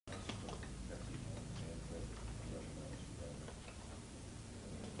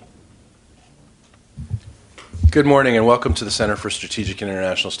Good morning and welcome to the Center for Strategic and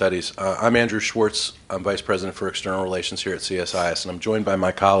International Studies. I'm Andrew Schwartz. I'm Vice President for External Relations here at CSIS, and I'm joined by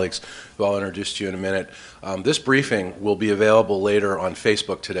my colleagues who I'll introduce to you in a minute. This briefing will be available later on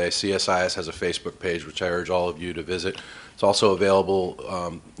Facebook today. CSIS has a Facebook page, which I urge all of you to visit. It's also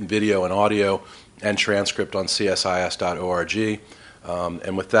available video and audio and transcript on csis.org.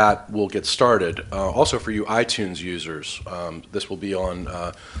 And with that, we'll get started. Also for you iTunes users, this will be on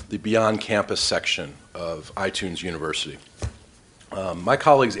the Beyond Campus section of iTunes University. My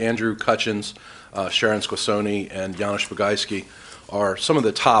colleagues Andrew Cutchins, Sharon Squassoni, and Janusz Bogajski are some of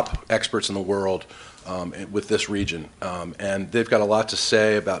the top experts in the world with this region. And they've got a lot to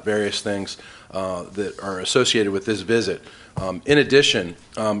say about various things that are associated with this visit. In addition,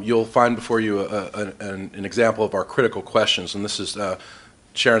 you'll find before you an example of our critical questions, and this is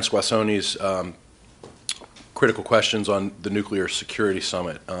Sharon Squassoni's critical questions on the Nuclear Security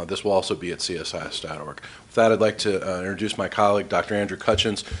Summit. This will also be at csis.org. With that, I'd like to introduce my colleague, Dr. Andrew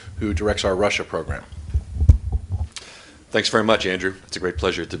Cutchins, who directs our Russia program. Thanks very much, Andrew. It's a great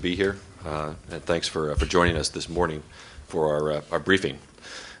pleasure to be here, and thanks for joining us this morning for our briefing.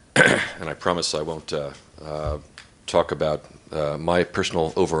 And I promise I won't talk about my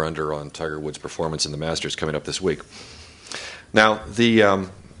personal over-under on Tiger Woods' performance in the Masters coming up this week. Now, the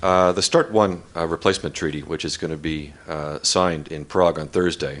START 1 replacement treaty, which is going to be signed in Prague on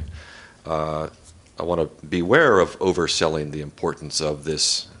Thursday, I want to beware of overselling the importance of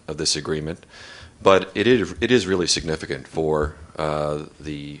this agreement, but it is really significant for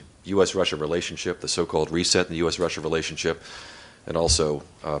the U.S.-Russia relationship, the so-called reset in the U.S.-Russia relationship, and also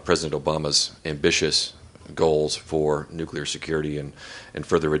President Obama's ambitious goals for nuclear security and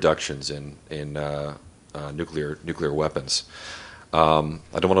further reductions in nuclear weapons. I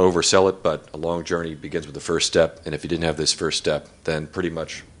don't want to oversell it, but a long journey begins with the first step, and if you didn't have this first step, then pretty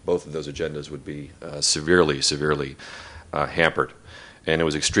much both of those agendas would be severely hampered. And it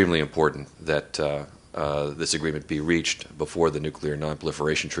was extremely important that this agreement be reached before the Nuclear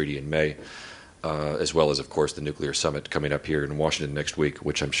Non-Proliferation Treaty in May, as well as, of course, the nuclear summit coming up here in Washington next week,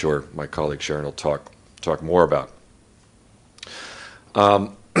 which I'm sure my colleague Sharon will talk more about.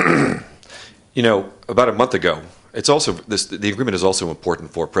 About a month ago, the agreement is also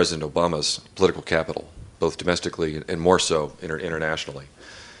important for President Obama's political capital, both domestically and more so internationally.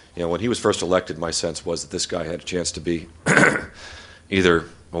 When he was first elected, my sense was that this guy had a chance to be either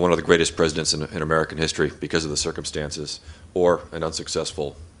one of the greatest presidents in American history because of the circumstances, or an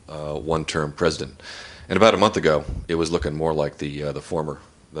unsuccessful one-term president. And about a month ago, it was looking more like the former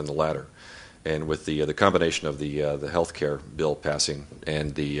than the latter. And with the combination of the health care bill passing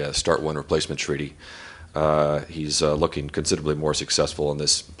and the START 1 replacement treaty, he's looking considerably more successful, and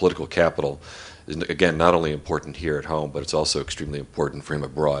this political capital is, again, not only important here at home, but it's also extremely important for him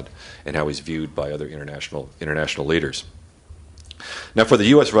abroad and how he's viewed by other international leaders. Now, for the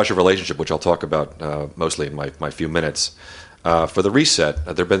U.S.-Russia relationship, which I'll talk about mostly in my few minutes, for the reset,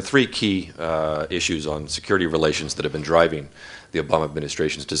 there have been three key issues on security relations that have been driving the Obama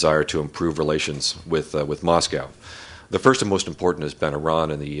administration's desire to improve relations with Moscow. The first and most important has been Iran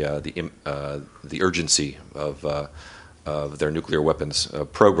and the urgency of their nuclear weapons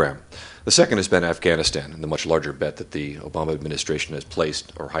program. The second has been Afghanistan and the much larger bet that the Obama administration has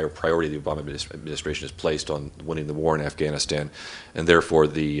placed, or higher priority the Obama administration has placed on winning the war in Afghanistan, and therefore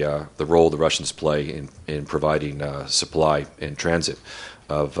the role the Russians play in providing supply and transit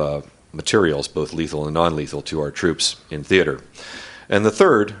of materials, both lethal and non-lethal, to our troops in theater. And the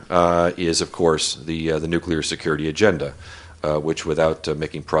third is, of course, the nuclear security agenda, which, without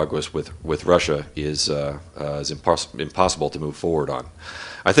making progress with Russia, is impossible to move forward on.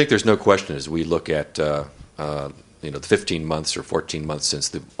 I think there's no question as we look at the 15 months or 14 months since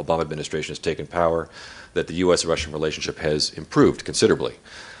the Obama administration has taken power, that the U.S.-Russian relationship has improved considerably.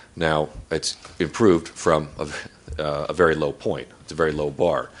 Now, it's improved from a very low point. It's a very low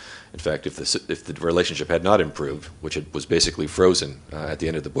bar. In fact, if the relationship had not improved, which it was basically frozen at the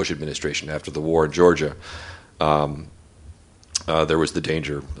end of the Bush administration after the war in Georgia, there was the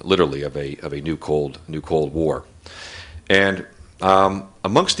danger, literally, of a new Cold War. And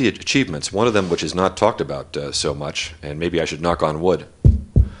amongst the achievements, one of them which is not talked about so much, and maybe I should knock on wood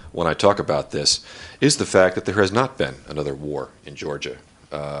when I talk about this, is the fact that there has not been another war in Georgia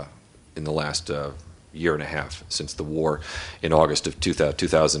in the last year and a half since the war in August of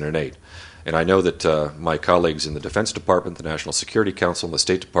 2008. And I know that my colleagues in the Defense Department, the National Security Council, and the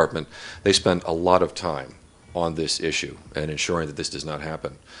State Department, they spend a lot of time on this issue and ensuring that this does not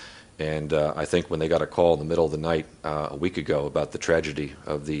happen. And I think when they got a call in the middle of the night a week ago about the tragedy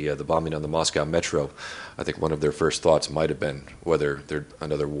of the bombing on the Moscow metro, I think one of their first thoughts might have been whether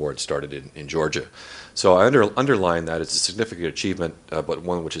another war had started in Georgia. So I underline that it's a significant achievement, but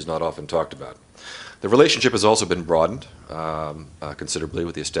one which is not often talked about. The relationship has also been broadened considerably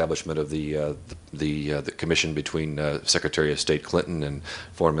with the establishment of the commission between Secretary of State Clinton and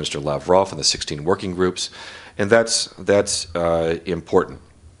Foreign Minister Lavrov and the 16 working groups, and that's important.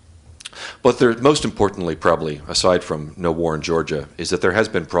 But most importantly, probably, aside from no war in Georgia, is that there has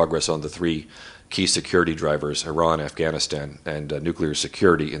been progress on the three key security drivers, Iran, Afghanistan, and nuclear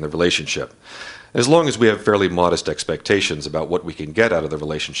security in the relationship. As long as we have fairly modest expectations about what we can get out of the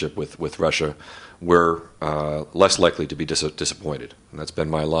relationship with Russia, we're less likely to be disappointed. And that's been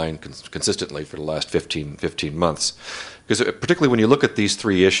my line consistently for the last 15 months. Because particularly when you look at these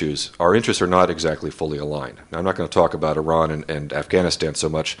three issues, our interests are not exactly fully aligned. Now, I'm not going to talk about Iran and Afghanistan so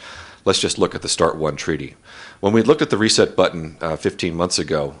much. Let's just look at the START 1 treaty. When we looked at the reset button 15 months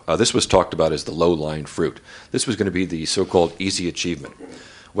ago, this was talked about as the low-lying fruit. This was going to be the so-called easy achievement.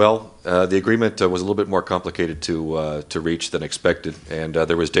 Well, the agreement was a little bit more complicated to reach than expected, and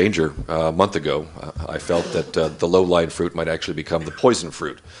there was danger a month ago. I felt that the low-lying fruit might actually become the poison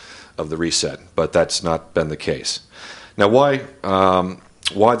fruit of the reset, but that's not been the case. Now, why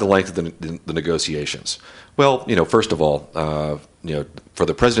the length of the negotiations? Well, first of all, for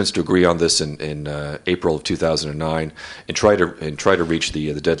the presidents to agree on this in April of 2009 and try to reach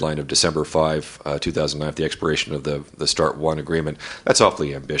the deadline of December 5, 2009, the expiration of the START 1 agreement, that's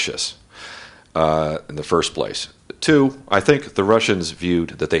awfully ambitious in the first place. Two, I think the Russians viewed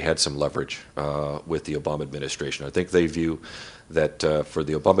that they had some leverage with the Obama administration. I think they view that for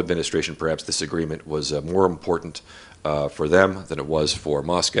the Obama administration, perhaps this agreement was more important for them than it was for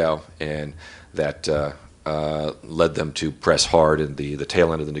Moscow, and that led them to press hard in the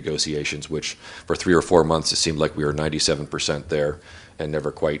tail end of the negotiations, which for 3 or 4 months it seemed like we were 97% there and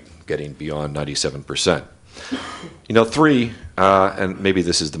never quite getting beyond 97%. Three, and maybe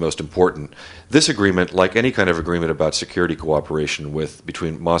this is the most important, this agreement, like any kind of agreement about security cooperation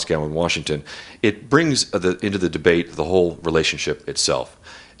between Moscow and Washington, it brings into the debate the whole relationship itself.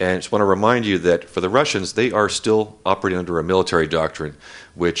 And I just want to remind you that for the Russians, they are still operating under a military doctrine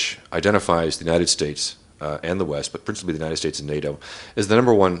which identifies the United States and the West, but principally the United States and NATO, as the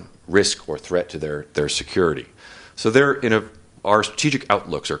number one risk or threat to their security. So our strategic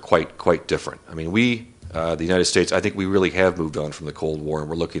outlooks are quite different. I mean, the United States, I think we really have moved on from the Cold War, and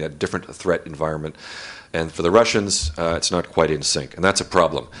we're looking at a different threat environment. And for the Russians, it's not quite in sync, and that's a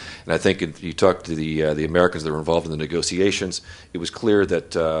problem. And I think if you talk to the Americans that were involved in the negotiations, it was clear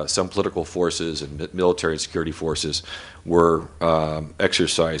that some political forces and military and security forces were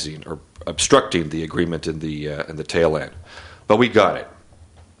exercising or obstructing the agreement in the tail end. But we got it.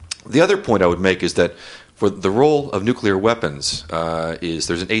 The other point I would make is that for the role of nuclear weapons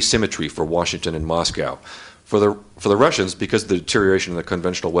there's an asymmetry for Washington and Moscow. For the Russians, because of the deterioration in the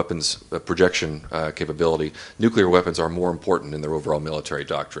conventional weapons projection capability, nuclear weapons are more important in their overall military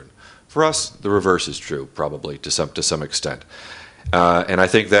doctrine. For us, the reverse is true, probably to some extent, and I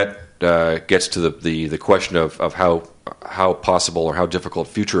think that gets to the question of how possible or how difficult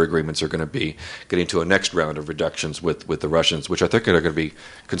future agreements are going to be, getting to a next round of reductions with the Russians, which I think are going to be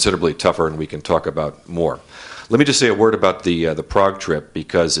considerably tougher, and we can talk about more. Let me just say a word about the Prague trip,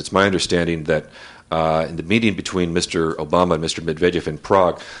 because it's my understanding that in the meeting between Mr. Obama and Mr. Medvedev in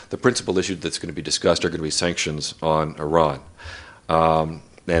Prague, the principal issue that's going to be discussed are going to be sanctions on Iran.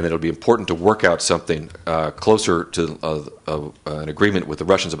 And it'll be important to work out something closer to an agreement with the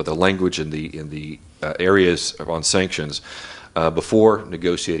Russians about the language in the areas on sanctions before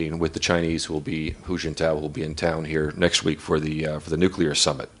negotiating with the Chinese, Hu Jintao, who will be in town here next week for the nuclear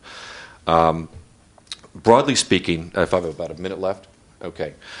summit. Broadly speaking, if I have about a minute left,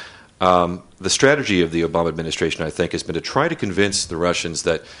 okay. The strategy of the Obama administration, I think, has been to try to convince the Russians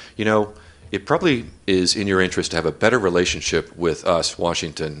that, it probably is in your interest to have a better relationship with us,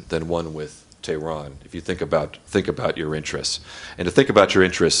 Washington, than one with Tehran, if you think about your interests, and to think about your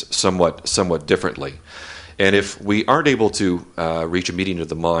interests somewhat differently. And if we aren't able to reach a meeting of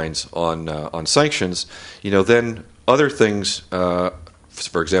the minds on sanctions, then other things,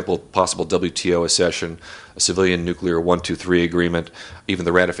 for example, possible WTO accession, a civilian nuclear 1, 2, 3 agreement, even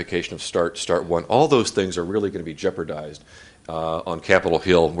the ratification of START 1, all those things are really going to be jeopardized on Capitol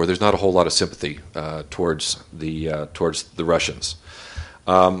Hill, where there's not a whole lot of sympathy towards the Russians.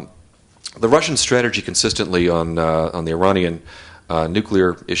 The Russian strategy consistently on the Iranian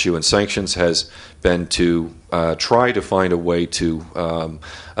nuclear issue and sanctions has been to try to find a way to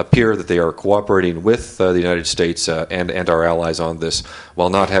appear that they are cooperating with the United States and our allies on this, while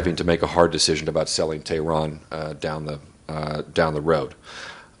not having to make a hard decision about selling Tehran down the road.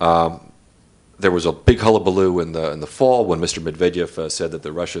 There was a big hullabaloo in the fall when Mr. Medvedev said that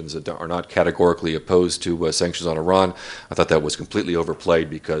the Russians are not categorically opposed to sanctions on Iran. I thought that was completely overplayed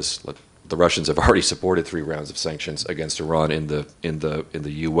because the Russians have already supported 3 rounds of sanctions against Iran in the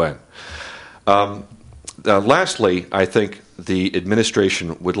UN. Lastly, I think the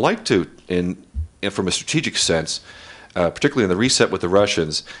administration would like to, from a strategic sense, particularly in the reset with the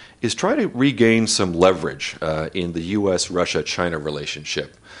Russians, is try to regain some leverage in the U.S.-Russia-China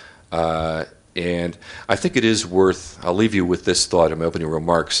relationship. And I think it is worth, I'll leave you with this thought in my opening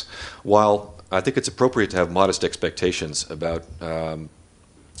remarks. While I think it's appropriate to have modest expectations about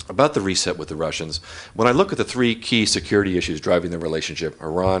the reset with the Russians, when I look at the 3 key security issues driving the relationship,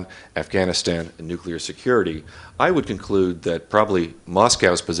 Iran, Afghanistan, and nuclear security, I would conclude that probably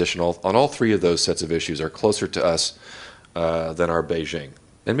Moscow's position on all 3 of those sets of issues are closer to us than are Beijing.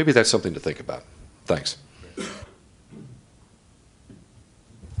 And maybe that's something to think about. Thanks. With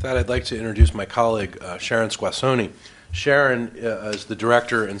that, I'd like to introduce my colleague, Sharon Squassoni. Sharon is the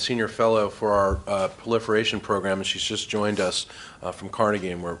director and senior fellow for our proliferation program, and she's just joined us from Carnegie,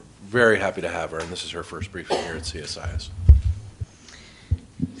 and we're very happy to have her, and this is her first briefing here at CSIS.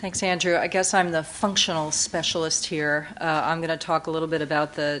 Thanks, Andrew. I guess I'm the functional specialist here. I'm going to talk a little bit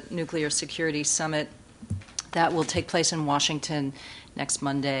about the Nuclear Security Summit that will take place in Washington next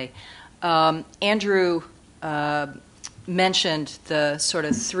Monday. Andrew mentioned the sort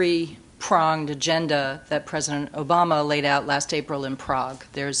of 3-pronged agenda that President Obama laid out last April in Prague.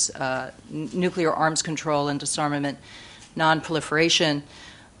 There's nuclear arms control and disarmament, non-proliferation,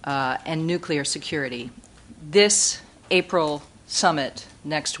 and nuclear security. This April summit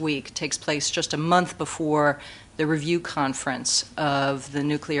next week takes place just a month before the review conference of the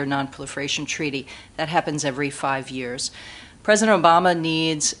Nuclear Non-Proliferation Treaty. That happens every 5 years. President Obama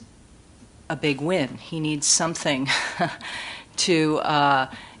needs a big win. He needs something to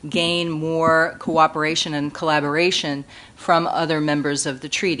gain more cooperation and collaboration from other members of the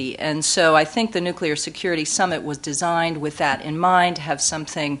treaty. And so I think the Nuclear Security Summit was designed with that in mind, to have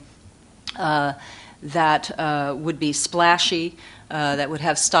something that would be splashy, that would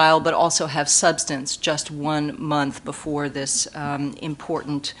have style, but also have substance just 1 month before this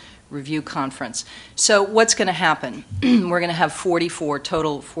important review conference. So what's going to happen? We're going to have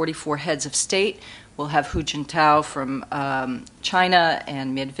 44 heads of state. We'll have Hu Jintao from China,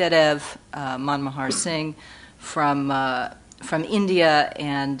 and Medvedev, Manmohan Singh from India,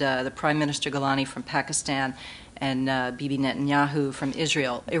 and the Prime Minister Gilani from Pakistan, and Bibi Netanyahu from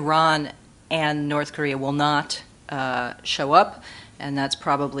Israel. Iran and North Korea will not show up, and that's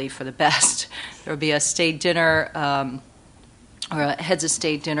probably for the best. There will be a state dinner, or a heads of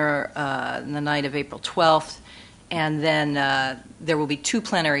state dinner the night of April 12th, and then there will be 2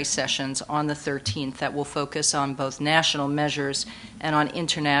 plenary sessions on the 13th that will focus on both national measures and on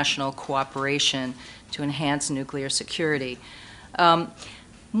international cooperation to enhance nuclear security.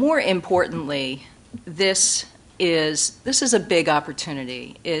 More importantly, this is a big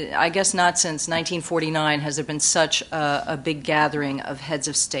opportunity. I guess not since 1949 has there been such a big gathering of heads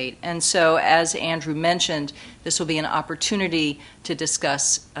of state. And so, as Andrew mentioned, this will be an opportunity to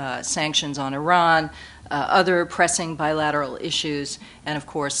discuss sanctions on Iran, other pressing bilateral issues, and of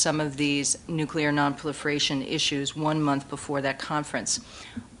course some of these nuclear nonproliferation issues 1 month before that conference.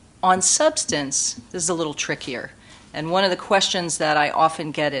 On substance, this is a little trickier. And one of the questions that I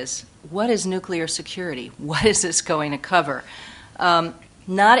often get is, what is nuclear security? What is this going to cover?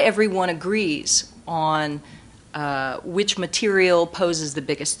 Not everyone agrees on which material poses the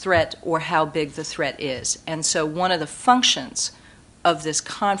biggest threat or how big the threat is. And so one of the functions of this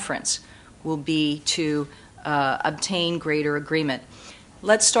conference will be to obtain greater agreement.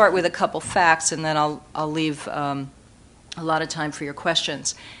 Let's start with a couple facts, and then I'll leave a lot of time for your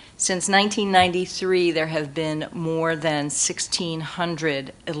questions. Since 1993, there have been more than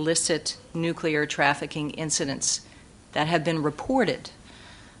 1,600 illicit nuclear trafficking incidents that have been reported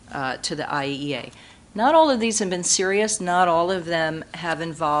to the IAEA. Not all of these have been serious. Not all of them have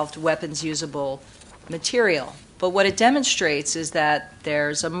involved weapons-usable material. But what it demonstrates is that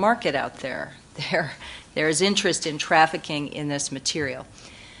there's a market out there. There is interest in trafficking in this material.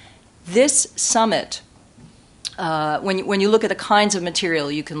 This summit, when you look at the kinds of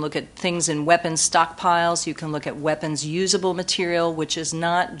material, you can look at things in weapons stockpiles, you can look at weapons usable material, which is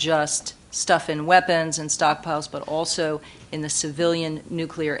not just stuff in weapons and stockpiles, but also in the civilian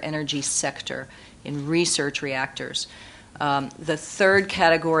nuclear energy sector, in research reactors. The third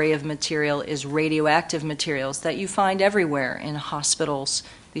category of material is radioactive materials that you find everywhere in hospitals.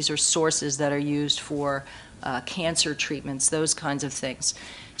 These are sources that are used for cancer treatments, those kinds of things.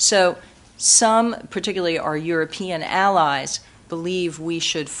 So some, particularly our European allies, believe we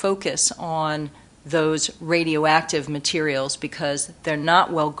should focus on those radioactive materials because they're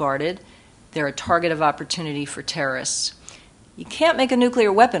not well guarded. They're a target of opportunity for terrorists. You can't make a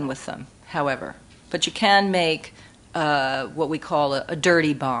nuclear weapon with them, however, but you can make what we call a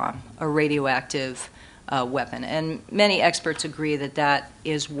dirty bomb, a radioactive weapon. And many experts agree that that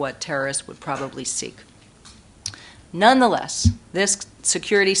is what terrorists would probably seek. Nonetheless, this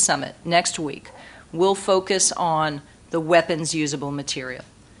security summit next week will focus on the weapons usable material.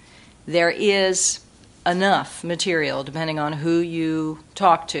 There is enough material, depending on who you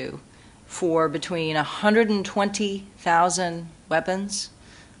talk to, for between 120,000 weapons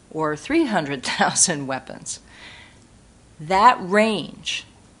or 300,000 weapons. That range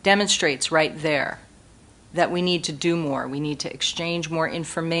demonstrates right there that we need to do more. We need to exchange more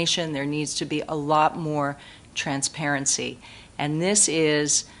information. There needs to be a lot more transparency. And this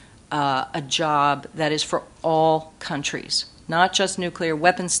is a job that is for all countries, not just nuclear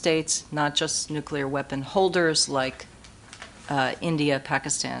weapon states, not just nuclear weapon holders like India,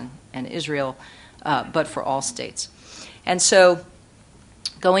 Pakistan, and Israel, but for all states. And so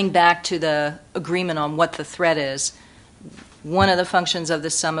going back to the agreement on what the threat is, one of the functions of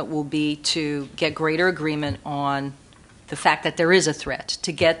the summit will be to get greater agreement on the fact that there is a threat,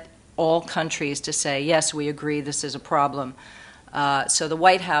 to get all countries to say, yes, we agree this is a problem. So the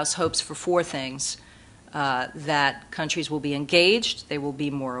White House hopes for four things: that countries will be engaged, they will be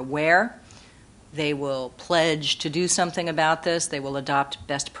more aware, they will pledge to do something about this, they will adopt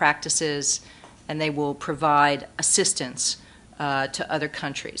best practices, and they will provide assistance to other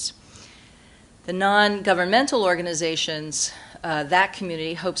countries. The non-governmental organizations, that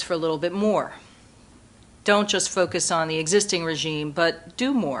community hopes for a little bit more. Don't just focus on the existing regime, but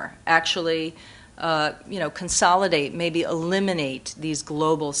do more. Actually, consolidate, maybe eliminate these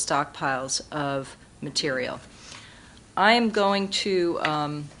global stockpiles of material. I am going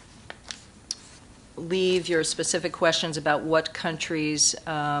to leave your specific questions about what countries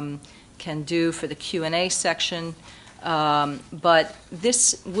can do for the Q&A section, but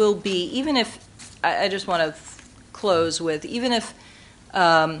this will be, even if, I just want to close with, even if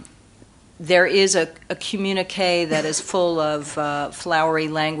there is a communique that is full of flowery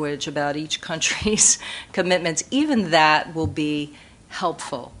language about each country's commitments, even that will be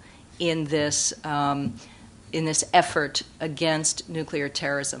helpful in this effort against nuclear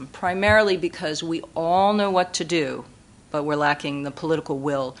terrorism, primarily because we all know what to do, but we're lacking the political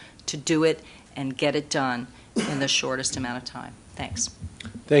will to do it and get it done in the shortest amount of time. Thanks.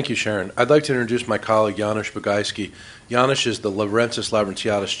 Thank you, Sharon. I'd like to introduce my colleague, Janusz Bugajski. Janusz is the Laurentis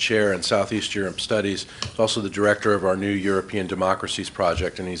Lavrentiadis Chair in Southeast Europe Studies. He's also the director of our new European Democracies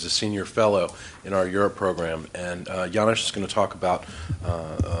Project, and he's a senior fellow in our Europe program. And Janusz is going to talk about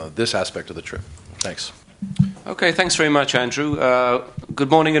this aspect of the trip. Thanks. Okay, thanks very much, Andrew. Good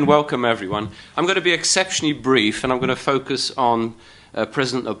morning and welcome, everyone. I'm going to be exceptionally brief, and I'm going to focus on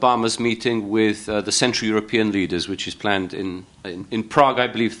President Obama's meeting with the Central European leaders, which is planned in Prague, I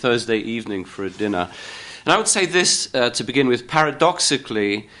believe, Thursday evening for a dinner. And I would say this to begin with.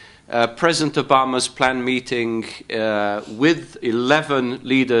 Paradoxically, President Obama's planned meeting with 11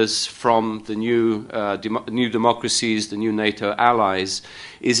 leaders from the new democracies, the new NATO allies,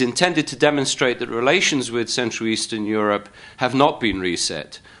 is intended to demonstrate that relations with Central Eastern Europe have not been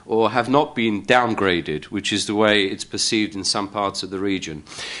reset or have not been downgraded, which is the way it's perceived in some parts of the region.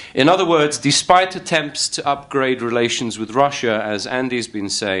 In other words, despite attempts to upgrade relations with Russia, as Andy's been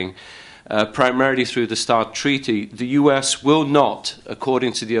saying, primarily through the START Treaty, the US will not,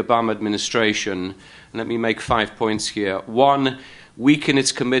 according to the Obama administration, let me make 5 points here. 1, weaken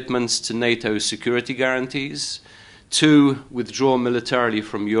its commitments to NATO security guarantees. 2, withdraw militarily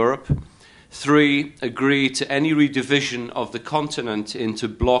from Europe. 3, agree to any redivision of the continent into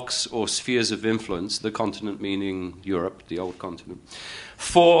blocks or spheres of influence, the continent meaning Europe, the old continent.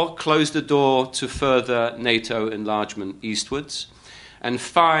 4, close the door to further NATO enlargement eastwards. And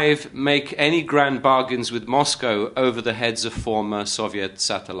 5, make any grand bargains with Moscow over the heads of former Soviet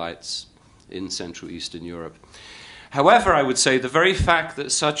satellites in Central Eastern Europe. However, I would say the very fact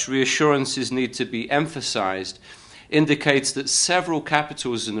that such reassurances need to be emphasized indicates that several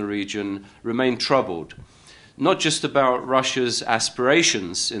capitals in the region remain troubled, not just about Russia's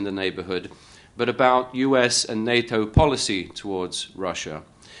aspirations in the neighborhood, but about US and NATO policy towards Russia.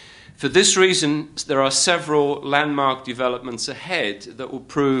 For this reason, there are several landmark developments ahead that will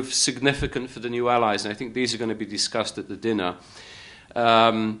prove significant for the new allies, and I think these are going to be discussed at the dinner.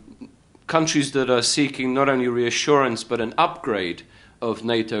 Countries that are seeking not only reassurance but an upgrade of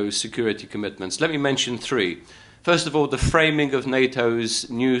NATO's security commitments. Let me mention three. First of all, the framing of NATO's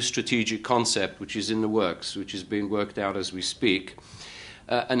new strategic concept, which is in the works, which is being worked out as we speak,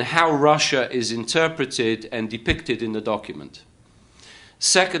 and how Russia is interpreted and depicted in the document.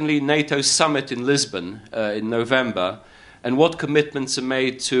 Secondly, NATO's summit in Lisbon in November, and what commitments are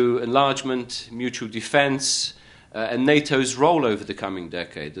made to enlargement, mutual defense, and NATO's role over the coming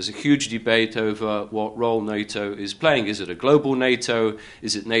decade. There's a huge debate over what role NATO is playing. Is it a global NATO?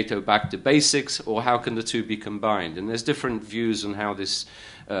 Is it NATO back to basics? Or how can the two be combined? And there's different views on how this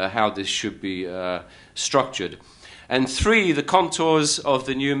should be structured. And three, the contours of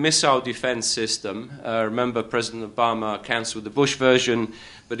the new missile defense system. Remember, President Obama cancelled the Bush version,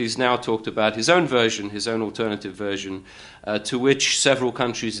 but he's now talked about his own version, his own alternative version, to which several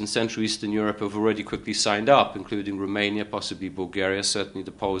countries in Central Eastern Europe have already quickly signed up, including Romania, possibly Bulgaria, certainly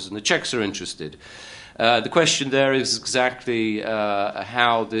the Poles and the Czechs are interested. The question there is exactly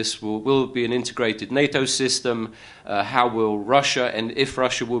how this will be an integrated NATO system, how will Russia, and if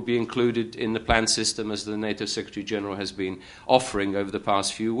Russia will be included in the planned system as the NATO Secretary General has been offering over the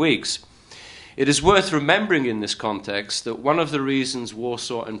past few weeks. It is worth remembering in this context that one of the reasons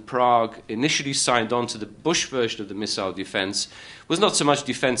Warsaw and Prague initially signed on to the Bush version of the missile defense was not so much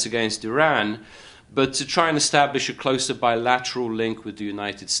defense against Iran, but to try and establish a closer bilateral link with the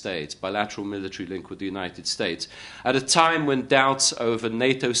United States, bilateral military link with the United States, at a time when doubts over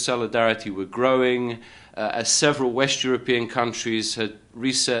NATO solidarity were growing, as several West European countries had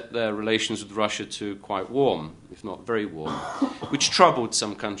reset their relations with Russia to quite warm, if not very warm, which troubled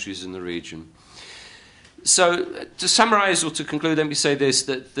some countries in the region. So, to summarize or to conclude, let me say this,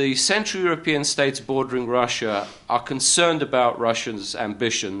 that the Central European states bordering Russia are concerned about Russia's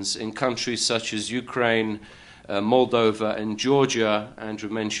ambitions in countries such as Ukraine, Moldova, and Georgia.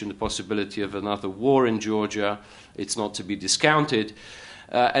 Andrew mentioned the possibility of another war in Georgia. It's not to be discounted.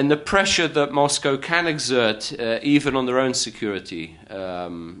 And the pressure that Moscow can exert, even on their own security,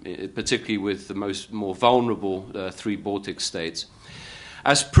 particularly with the more vulnerable three Baltic states.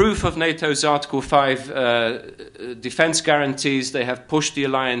 As proof of NATO's Article 5 defense guarantees, they have pushed the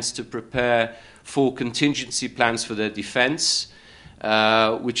alliance to prepare full contingency plans for their defense,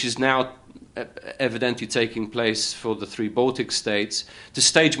 which is now evidently taking place for the three Baltic states, to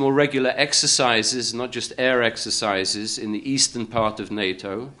stage more regular exercises, not just air exercises, in the eastern part of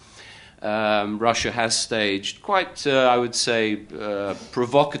NATO. Russia has staged quite, I would say,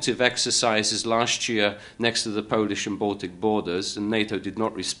 provocative exercises last year next to the Polish and Baltic borders, and NATO did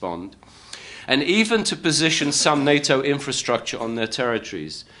not respond. And even to position some NATO infrastructure on their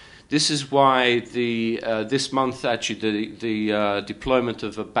territories. This is why this month, actually, the deployment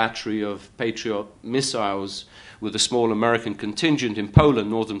of a battery of Patriot missiles with a small American contingent in Poland,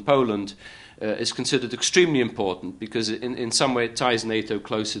 northern Poland, is considered extremely important because in some way it ties NATO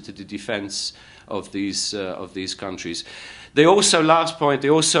closer to the defense of these countries. They also, last point, they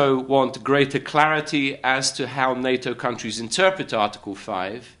also want greater clarity as to how NATO countries interpret Article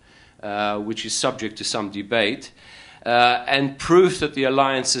 5, which is subject to some debate, and proof that the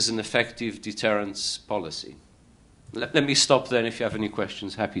alliance is an effective deterrence policy. Let me stop there, and if you have any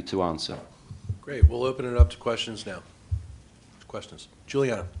questions, happy to answer. Great. We'll open it up to questions now. Questions.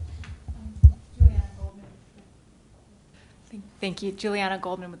 Juliana. Thank you. Juliana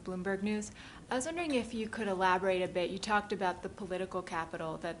Goldman with Bloomberg News. I was wondering if you could elaborate a bit. You talked about the political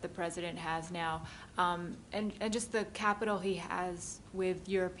capital that the president has now, and just the capital he has with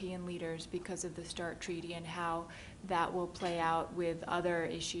European leaders because of the START Treaty and how that will play out with other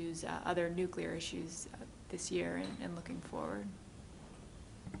issues, other nuclear issues this year and looking forward.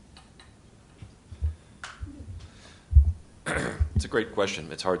 It's a great question.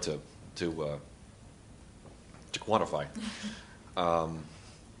 It's hard to quantify.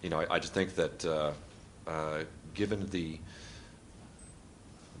 I just think that given the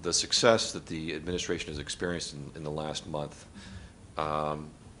success that the administration has experienced in the last month,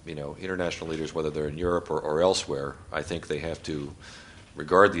 international leaders, whether they're in Europe or elsewhere, I think they have to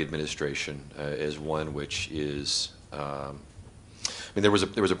regard the administration as one which is. There was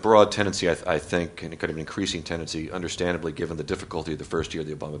a broad tendency, I think, and kind of an increasing tendency, understandably, given the difficulty of the first year of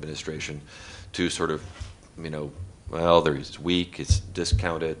the Obama administration, to sort of, well, it's weak, it's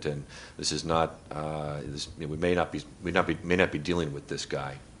discounted, and this is not. We may not be dealing with this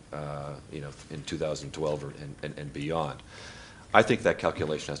guy, in 2012 and beyond. I think that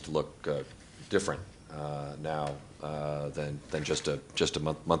calculation has to look different now than just a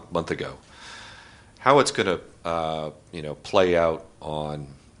month ago. How it's going to play out on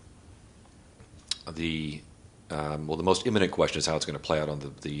the the most imminent question is how it's going to play out on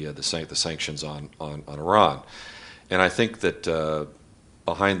the sanctions on Iran, and I think that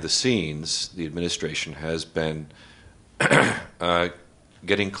behind the scenes the administration has been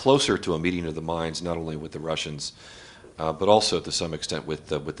getting closer to a meeting of the minds, not only with the Russians, but also to some extent with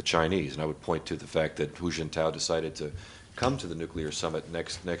the Chinese. And I would point to the fact that Hu Jintao decided to come to the nuclear summit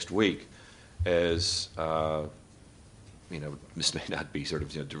next week, as this may not be sort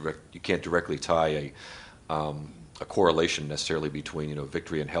of direct. You can't directly tie a correlation necessarily between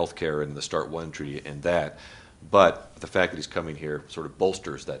victory in healthcare and the START 1 treaty and that. But the fact that he's coming here sort of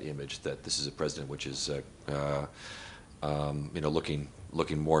bolsters that image that this is a president which is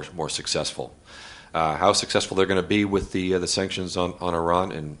looking more successful. How successful they're going to be with the sanctions on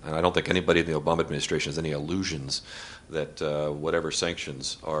Iran, and I don't think anybody in the Obama administration has any illusions that whatever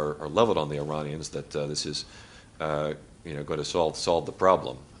sanctions are leveled on the Iranians, that this is going to solve the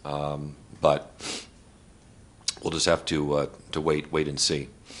problem. But we'll just have to wait and see.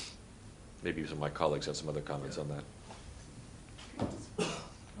 Maybe some of my colleagues have some other comments on that.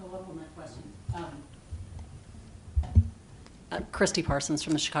 Follow up on that question. Christy Parsons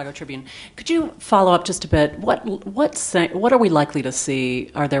from the Chicago Tribune. Could you follow up just a bit? What are we likely to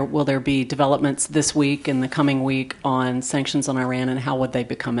see? Will there be developments this week and the coming week on sanctions on Iran, and how would they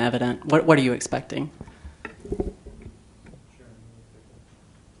become evident? What are you expecting?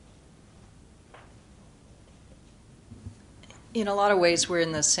 In a lot of ways, we're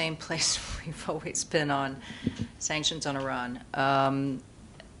in the same place we've always been on sanctions on Iran.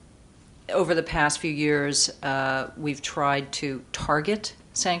 Over the past few years, we've tried to target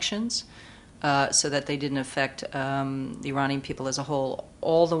sanctions so that they didn't affect the Iranian people as a whole,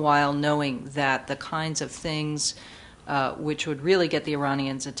 all the while knowing that the kinds of things which would really get the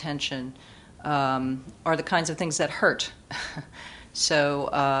Iranians' attention are the kinds of things that hurt.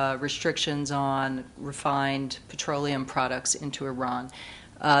 So restrictions on refined petroleum products into Iran.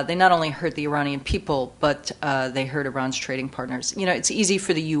 They not only hurt the Iranian people, but they hurt Iran's trading partners. It's easy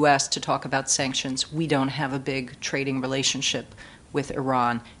for the U.S. to talk about sanctions. We don't have a big trading relationship with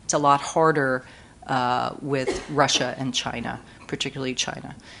Iran. It's a lot harder with Russia and China, particularly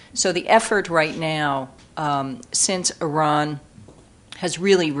China. So the effort right now, since Iran has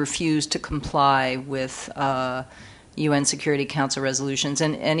really refused to comply with UN Security Council resolutions,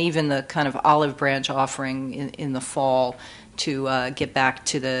 and even the kind of olive branch offering in the fall to get back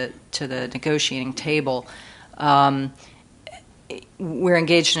to the negotiating table, we're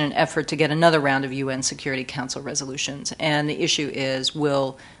engaged in an effort to get another round of UN Security Council resolutions. And the issue is,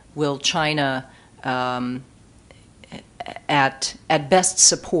 will China at best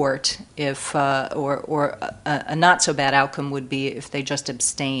support if or a not so bad outcome would be if they just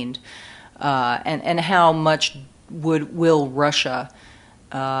abstained, and how much will Russia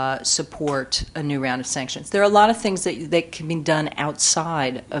support a new round of sanctions? There are a lot of things that can be done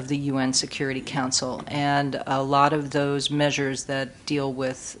outside of the UN Security Council, and a lot of those measures that deal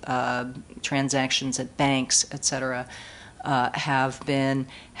with transactions at banks, et cetera, have been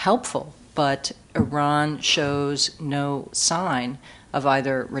helpful. But Iran shows no sign of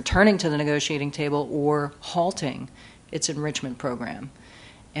either returning to the negotiating table or halting its enrichment program.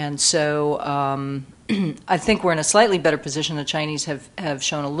 And so I think we're in a slightly better position. The Chinese have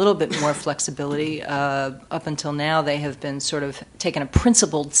shown a little bit more flexibility. Up until now, they have been sort of taking a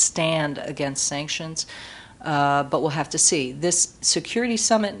principled stand against sanctions, but we'll have to see. This security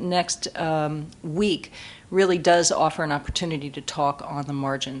summit next week really does offer an opportunity to talk on the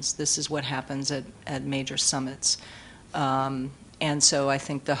margins. This is what happens at major summits. And so I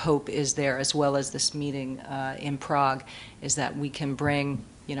think the hope is there, as well as this meeting in Prague, is that we can bring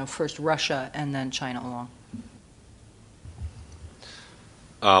first Russia and then China along.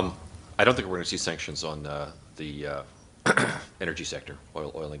 I don't think we're going to see sanctions on the energy sector,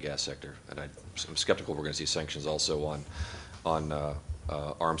 oil and gas sector, and I'm skeptical we're going to see sanctions also on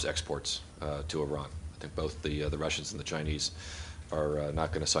arms exports to Iran. I think both the Russians and the Chinese are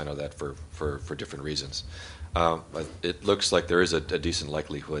not going to sign on that for different reasons. It looks like there is a decent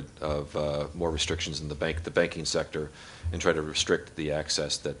likelihood of more restrictions in the banking sector, and try to restrict the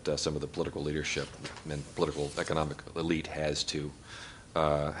access that some of the political leadership and political economic elite has to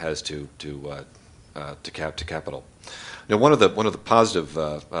capital. Now, one of the positive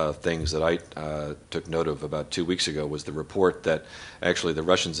things that I took note of about 2 weeks ago was the report that actually the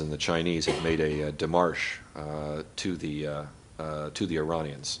Russians and the Chinese have made a démarche to the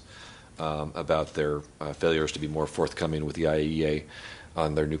Iranians about their failures to be more forthcoming with the IAEA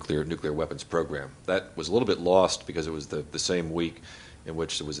on their nuclear weapons program. That was a little bit lost because it was the same week in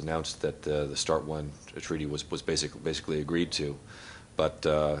which it was announced that the START 1 treaty was basically agreed to. But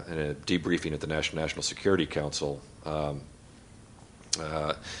in a debriefing at the National Security Council,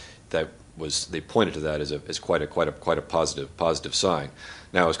 they pointed to that as quite a positive sign.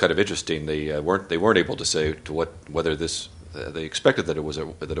 Now, it was kind of interesting. They weren't able to say to whether this they expected that it was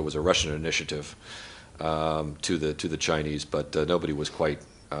a Russian initiative to the Chinese, but nobody was quite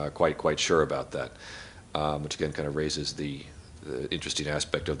sure about that, which again kind of raises the interesting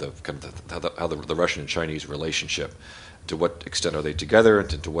aspect of how the Russian and Chinese relationship. To what extent are they together,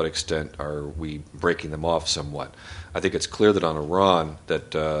 and to what extent are we breaking them off somewhat? I think it's clear that on Iran that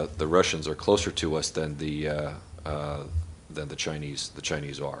the Russians are closer to us than the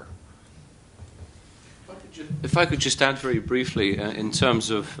Chinese are. If I could just add very briefly, in terms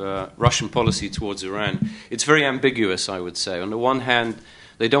of Russian policy towards Iran, it's very ambiguous, I would say. On the one hand,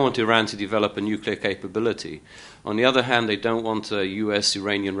 they don't want Iran to develop a nuclear capability. On the other hand, they don't want a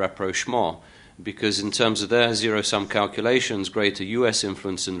US-Iranian rapprochement, because in terms of their zero-sum calculations, greater US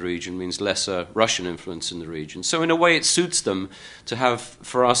influence in the region means lesser Russian influence in the region. So in a way, it suits them to have,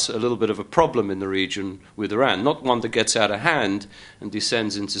 for us, a little bit of a problem in the region with Iran, not one that gets out of hand and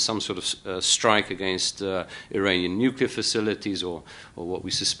descends into some sort of strike against Iranian nuclear facilities or what we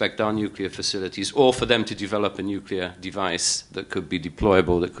suspect are nuclear facilities, or for them to develop a nuclear device that could be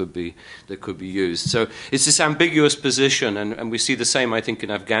deployable, that could be used. So it's this ambiguous position, and we see the same, I think, in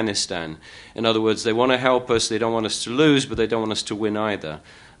Afghanistan. In other words, they want to help us, they don't want us to lose, but they don't want us to win either.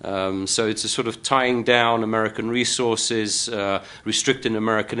 So it's a sort of tying down American resources, restricting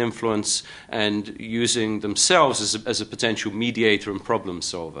American influence, and using themselves as a potential mediator and problem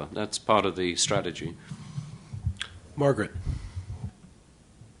solver. That's part of the strategy. Margaret.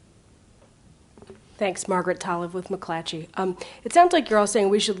 Thanks, Margaret Talev with McClatchy. It sounds like you're all saying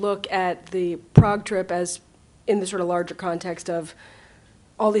we should look at the Prague trip as in the sort of larger context of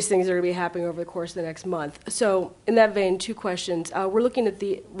all these things that are going to be happening over the course of the next month. So in that vein, two questions. We're looking at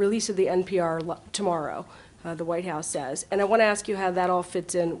the release of the NPR tomorrow, the White House says, and I want to ask you how that all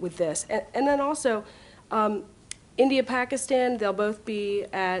fits in with this. And then also, India, Pakistan, they'll both be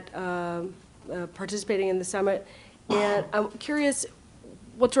at participating in the summit, and I'm curious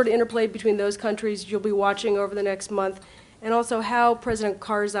what sort of interplay between those countries you'll be watching over the next month, and also how President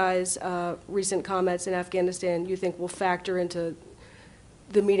Karzai's recent comments in Afghanistan you think will factor into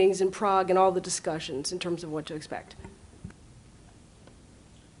the meetings in Prague and all the discussions in terms of what to expect.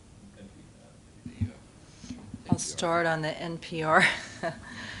 I'll start on the NPR,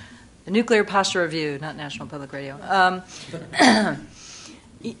 the Nuclear Posture Review, not National Public Radio.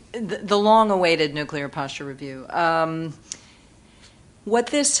 The long-awaited Nuclear Posture Review. What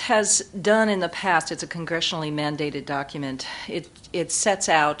this has done in the past, it's a congressionally mandated document. It sets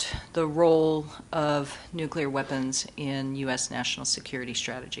out the role of nuclear weapons in U.S. national security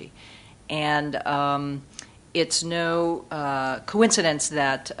strategy. And it's no coincidence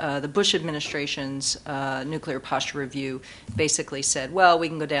that the Bush administration's Nuclear Posture Review basically said, well, we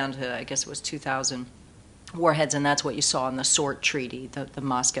can go down to, I guess it was 2,000 warheads, and that's what you saw in the SORT Treaty, the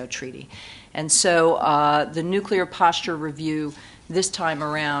Moscow Treaty. And so the Nuclear Posture Review this time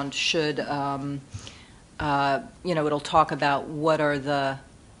around should, it'll talk about what are the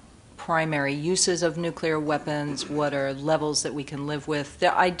primary uses of nuclear weapons, what are levels that we can live with.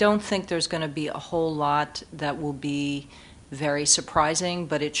 I don't think there's going to be a whole lot that will be very surprising,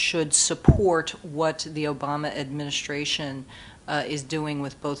 but it should support what the Obama administration is doing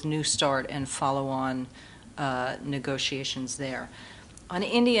with both New START and follow-on negotiations there. On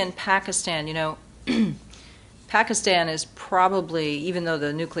India and Pakistan, Pakistan is probably, even though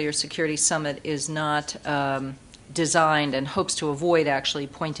the Nuclear Security Summit is not designed and hopes to avoid actually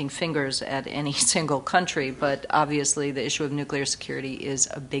pointing fingers at any single country, but obviously the issue of nuclear security is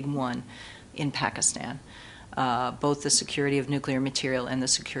a big one in Pakistan, both the security of nuclear material and the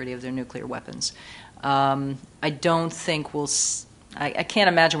security of their nuclear weapons. I don't think I can't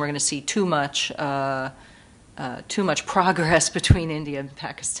imagine we're going to see too much progress between India and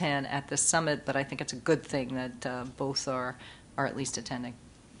Pakistan at this summit, but I think it's a good thing that both are at least attending.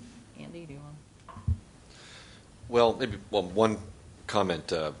 Andy, do you want? Well, maybe one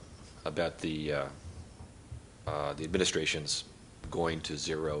comment about the administration's going to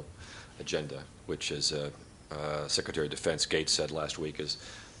zero agenda, which, as Secretary of Defense Gates said last week, is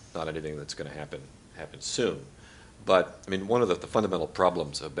not anything that's going to happen soon. But I mean, one of the fundamental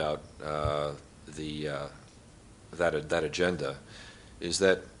problems about that agenda is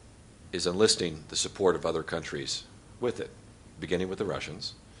enlisting the support of other countries with it, beginning with the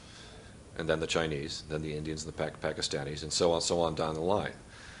Russians, and then the Chinese, then the Indians and the Pakistanis, and so on down the line.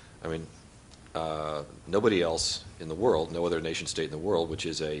 I mean, nobody else in the world, no other nation state in the world, which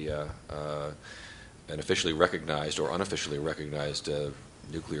is an officially recognized or unofficially recognized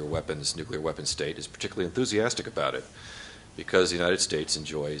nuclear weapons state, is particularly enthusiastic about it, because the United States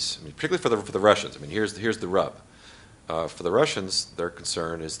enjoys, I mean, particularly for the Russians. I mean, here's the rub. For the Russians, their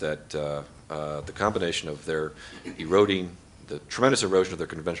concern is that the combination of their the tremendous erosion of their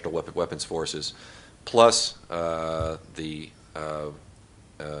conventional weapons forces, plus the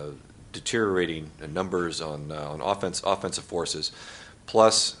deteriorating numbers on offensive forces,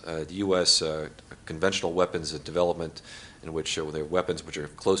 plus the U.S. Conventional weapons development, in which they're weapons which are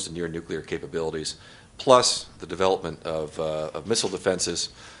close to near nuclear capabilities, plus the development of missile defenses.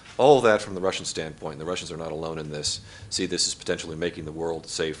 All of that from the Russian standpoint, and the Russians are not alone in this, see this as potentially making the world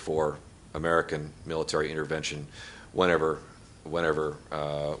safe for American military intervention whenever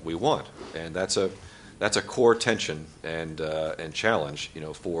we want, and that's a core tension and challenge,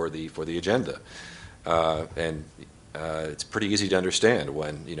 for the agenda, and it's pretty easy to understand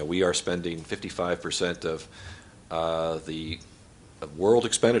when we are spending 55% of the world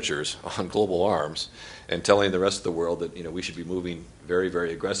expenditures on global arms, and telling the rest of the world that we should be moving very,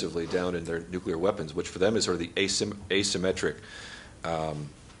 very aggressively down in their nuclear weapons, which for them is sort of the asymmetric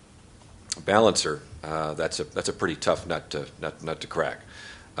balancer. That's a pretty tough nut to crack,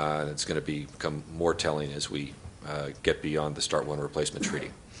 and it's going to become more telling as we get beyond the START 1 replacement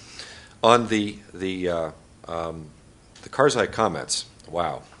treaty. On the Karzai comments,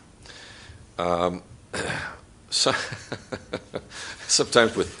 wow.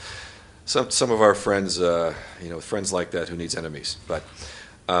 Sometimes with some of our friends, friends like that, who needs enemies? But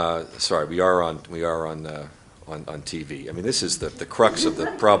sorry, we are on TV. I mean, this is the crux of the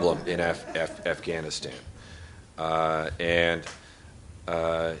problem in Afghanistan. And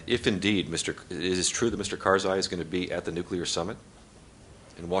if indeed it is true that Mr. Karzai is going to be at the nuclear summit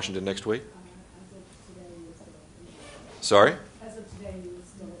in Washington next week. Sorry? As of today, you would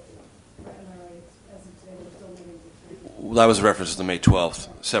still, am I right? As of today, we're still meeting with Well, that was a reference to the May 12th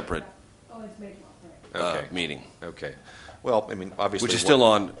separate Oh, it's May 12th, right. Okay. meeting, Okay. Well, I mean, obviously, which is still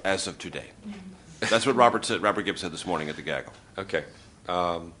on as of today. That's what Robert Gibbs said this morning at the gaggle. Okay.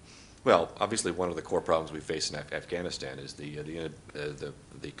 Well, obviously, one of the core problems we face in Afghanistan is the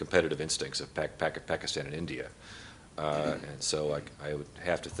competitive instincts of Pakistan and India, and so I would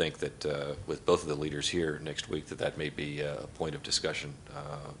have to think that with both of the leaders here next week, that may be a point of discussion.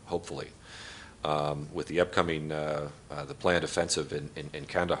 Hopefully, with the upcoming the planned offensive in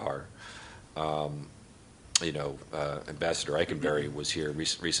Kandahar. Ambassador Eikenberry was here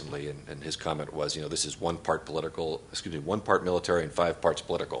recently, and his comment was, this is one part military and 5 parts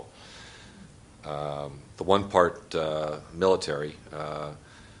political. The one part military,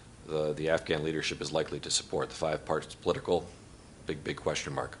 the Afghan leadership is likely to support. The 5 parts political, big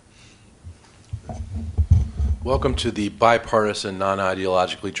question mark. Welcome to the bipartisan,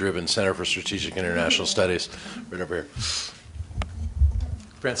 non-ideologically driven Center for Strategic International Studies. Right over here.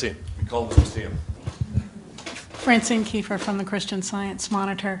 Francine. We call them to see him. Francine Kiefer from the Christian Science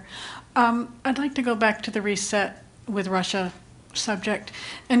Monitor. I'd like to go back to the reset with Russia subject.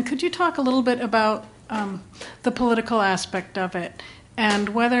 And could you talk a little bit about the political aspect of it and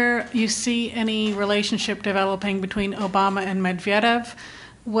whether you see any relationship developing between Obama and Medvedev,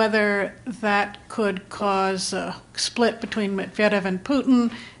 whether that could cause a split between Medvedev and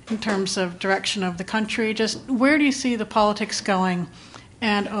Putin in terms of direction of the country? Just where do you see the politics going,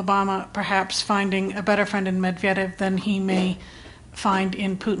 and Obama perhaps finding a better friend in Medvedev than he may find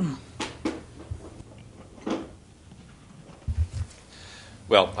in Putin?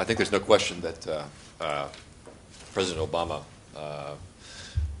 Well, I think there's no question that President Obama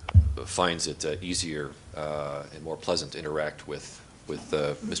finds it easier and more pleasant to interact with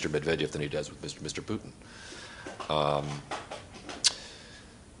Mr. Medvedev than he does with Mr. Putin.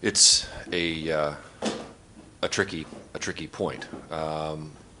 It's a tricky point.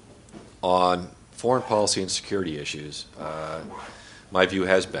 On foreign policy and security issues, my view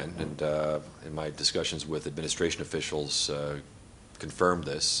has been, and in my discussions with administration officials confirmed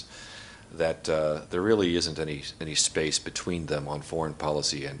this, that there really isn't any space between them on foreign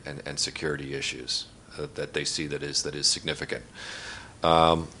policy and security issues that they see that is significant.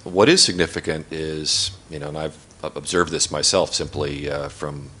 What is significant is, and I've observed this myself simply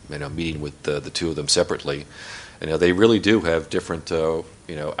from meeting with the two of them separately. They really do have different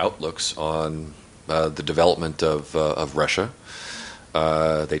outlooks on the development of Russia.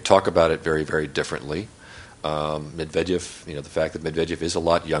 They talk about it very, very differently. Medvedev, the fact that Medvedev is a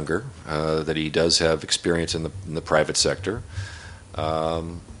lot younger, that he does have experience in the private sector,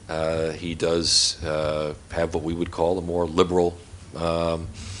 he does have what we would call a more liberal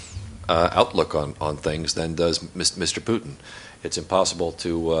outlook on things than does Mr. Putin. It's impossible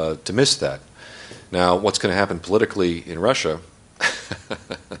to miss that. Now, what's going to happen politically in Russia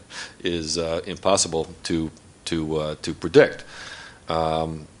is impossible to predict. I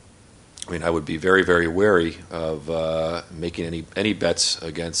mean, I would be very, very wary of making any bets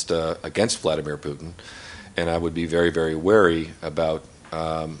against Vladimir Putin, and I would be very, very wary about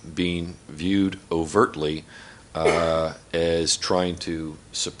being viewed overtly as trying to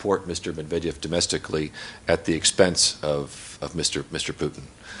support Mr. Medvedev domestically at the expense of Mr. Putin.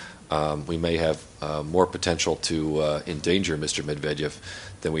 We may have more potential to endanger Mr. Medvedev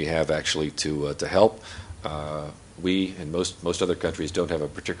than we have actually to help. We and most other countries don't have a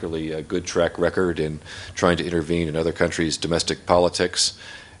particularly good track record in trying to intervene in other countries' domestic politics.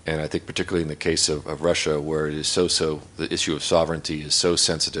 And I think particularly in the case of Russia, where it is the issue of sovereignty is so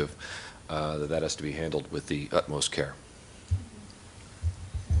sensitive, that has to be handled with the utmost care.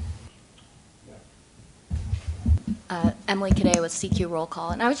 Emily Cadet with CQ Roll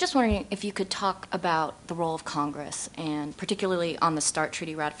Call. And I was just wondering if you could talk about the role of Congress, and particularly on the START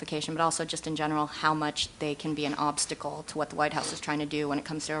treaty ratification, but also just in general, how much they can be an obstacle to what the White House is trying to do when it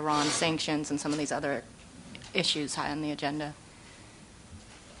comes to Iran sanctions and some of these other issues high on the agenda.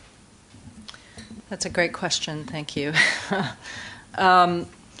 That's a great question. Thank you.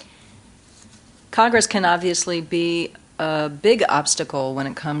 Congress can obviously be a big obstacle when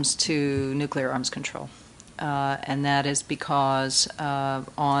it comes to nuclear arms control. And that is because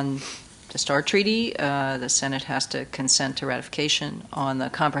on the START treaty, the Senate has to consent to ratification. On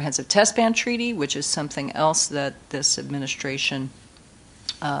the Comprehensive Test Ban Treaty, which is something else that this administration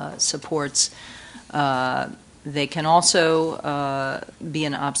supports, they can also be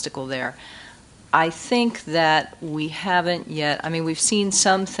an obstacle there. I think that we haven't yet, we've seen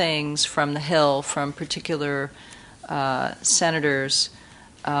some things from the Hill, from particular senators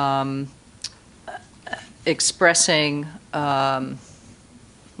expressing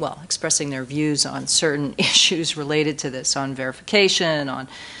their views on certain issues related to this, on verification, on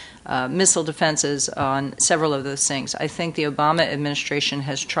missile defenses, on several of those things. I think the Obama administration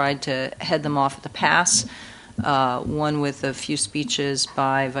has tried to head them off at the pass, one with a few speeches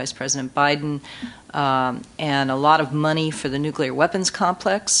by Vice President Biden, and a lot of money for the nuclear weapons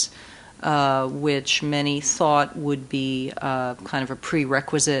complex, which many thought would be kind of a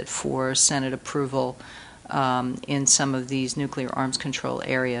prerequisite for Senate approval in some of these nuclear arms control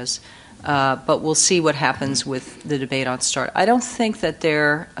areas. But we'll see what happens with the debate on START. I don't think that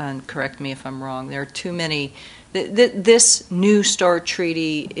and correct me if I'm wrong, there are too many. This new START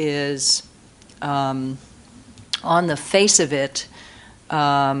treaty is, on the face of it,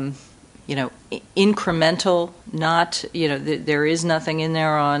 incremental, not, there is nothing in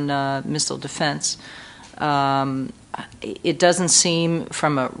there on missile defense. It doesn't seem,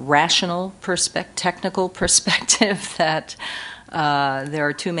 from a rational technical perspective, that there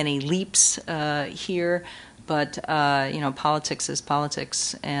are too many leaps here. But politics is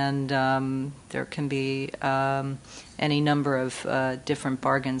politics, and there can be any number of different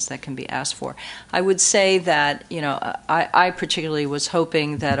bargains that can be asked for. I would say that I particularly was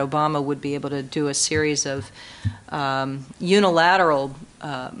hoping that Obama would be able to do a series of unilateral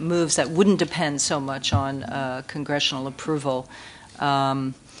moves that wouldn't depend so much on congressional approval,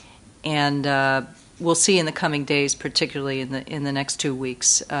 and we'll see in the coming days, particularly in the next 2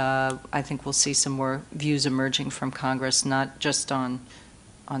 weeks. I think we'll see some more views emerging from Congress, not just on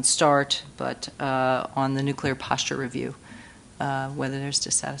START, but on the nuclear posture review, whether there's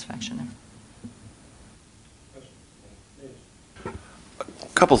dissatisfaction there.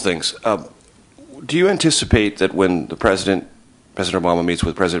 A couple things. Do you anticipate that when President Obama meets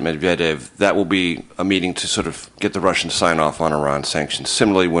with President Medvedev, that will be a meeting to sort of get the Russians to sign off on Iran sanctions?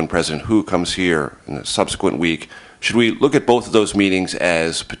 Similarly, when President Hu comes here in the subsequent week, should we look at both of those meetings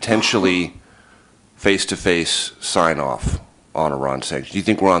as potentially face-to-face sign-off on Iran sanctions? Do you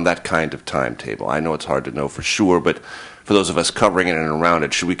think we're on that kind of timetable? I know it's hard to know for sure, but for those of us covering it and around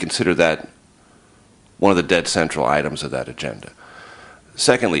it, should we consider that one of the dead central items of that agenda?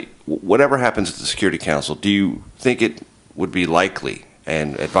 Secondly, whatever happens at the Security Council, do you think it would be likely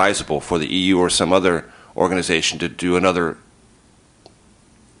and advisable for the EU or some other organization to do another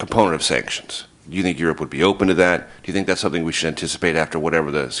component of sanctions? Do you think Europe would be open to that? Do you think that's something we should anticipate after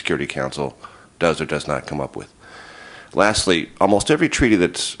whatever the Security Council does or does not come up with? Lastly, almost every treaty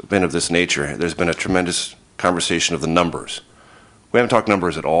that's been of this nature, there's been a tremendous conversation of the numbers. We haven't talked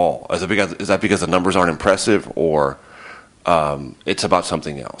numbers at all. Is that because the numbers aren't impressive, or it's about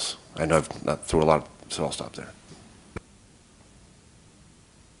something else? I know I've not through a lot, so I'll stop there.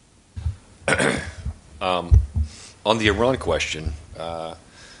 On the Iran question, I'm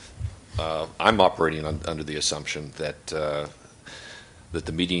operating under the assumption that that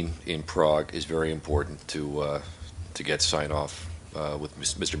the meeting in Prague is very important to get sign off with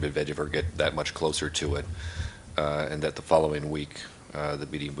Mr. Medvedev, or get that much closer to it, and that the following week the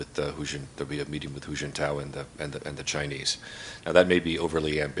meeting with there'll be a meeting with Hu Jintao and the Chinese. Now that may be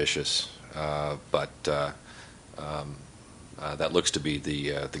overly ambitious, but that looks to be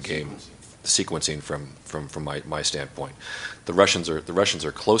the game. The sequencing from my standpoint. The Russians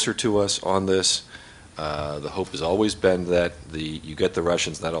are closer to us on this. The hope has always been that you get the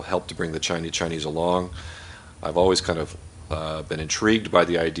Russians, and that'll help to bring the Chinese along. I've always kind of been intrigued by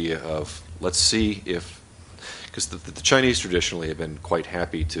the idea of, let's see if, because the Chinese traditionally have been quite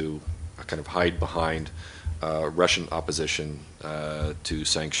happy to kind of hide behind Russian opposition to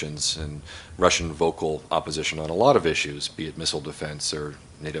sanctions and Russian vocal opposition on a lot of issues, be it missile defense or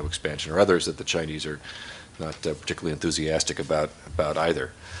NATO expansion or others that the Chinese are not particularly enthusiastic about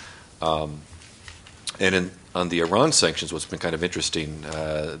either. And on the Iran sanctions, what's been kind of interesting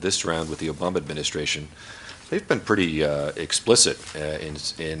this round with the Obama administration, they've been pretty explicit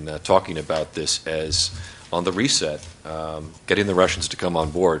in talking about this as, on the reset, getting the Russians to come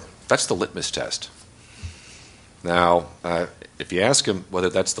on board. That's the litmus test. Now, if you ask them whether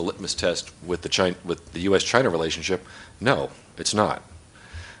that's the litmus test with the U.S.-China relationship, no, it's not.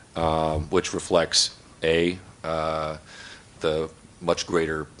 Which reflects the much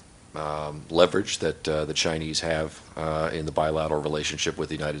greater leverage that the Chinese have in the bilateral relationship with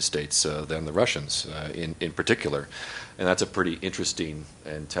the United States than the Russians in particular. And that's a pretty interesting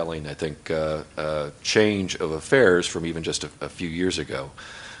and telling, I think, change of affairs from even just a few years ago,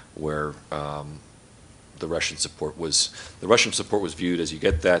 where the Russian support was viewed as, you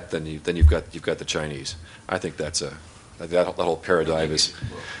get that, then you've got the Chinese. I think that whole paradigm is.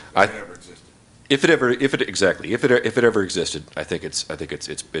 If it ever existed, I think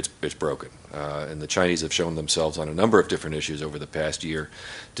it's broken. And the Chinese have shown themselves on a number of different issues over the past year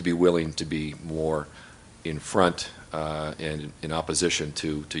to be willing to be more in front and in opposition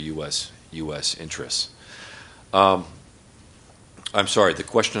to U.S. interests. I'm sorry. The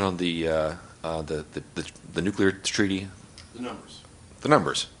question on the nuclear treaty. The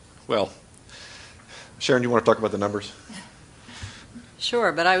numbers. Well, Sharon, you want to talk about the numbers?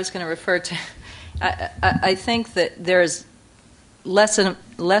 Sure, but I was going to refer to. I think that there's less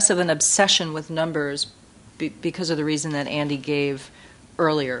of an obsession with numbers because of the reason that Andy gave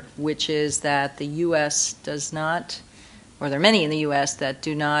earlier, which is that the U.S. does not, or there are many in the U.S. that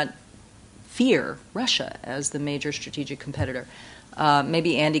do not fear Russia as the major strategic competitor.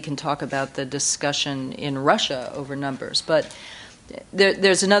 Maybe Andy can talk about the discussion in Russia over numbers, but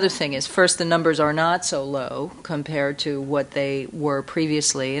there's another thing is, first, the numbers are not so low compared to what they were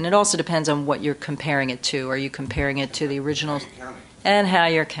previously, and it also depends on what you're comparing it to. Are you comparing it to the original? And how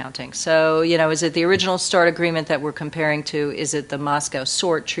you're counting. So, is it the original START agreement that we're comparing to? Is it the Moscow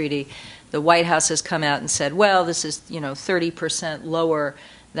SORT treaty? The White House has come out and said, well, this is 30% lower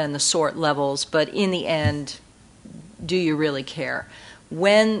than the SORT levels, but in the end, do you really care?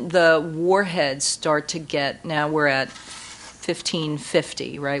 When the warheads start to get, now we're at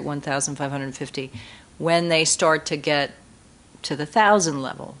 1,550, right, 1,550. When they start to get to the 1,000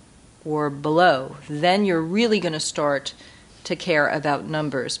 level or below, then you're really going to start to care about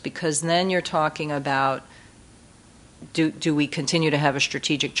numbers, because then you're talking about, do we continue to have a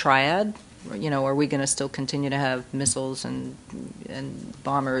strategic triad? Are we going to still continue to have missiles and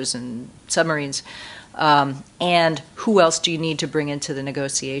bombers and submarines? And who else do you need to bring into the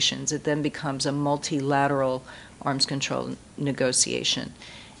negotiations? It then becomes a multilateral arms control negotiation.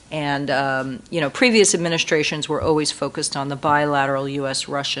 And, previous administrations were always focused on the bilateral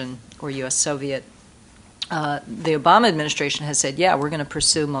U.S.-Russian or U.S.-Soviet. The Obama administration has said, yeah, we're going to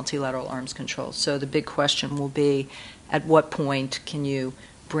pursue multilateral arms control. So the big question will be, at what point can you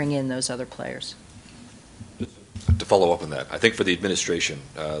bring in those other players? To follow up on that, I think for the administration,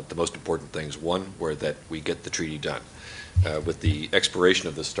 the most important things, one, were that we get the treaty done. With the expiration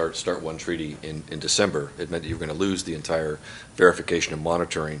of the START 1 treaty in December, it meant that you were going to lose the entire verification and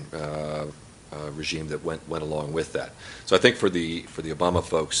monitoring regime that went along with that. So I think for the Obama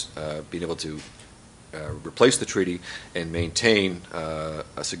folks, being able to replace the treaty and maintain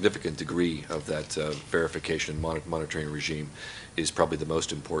a significant degree of that verification and monitoring regime is probably the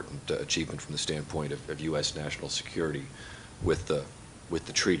most important achievement from the standpoint of U.S. national security with the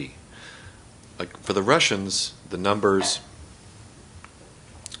treaty. Like for the Russians, the numbers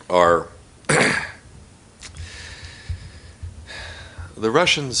are the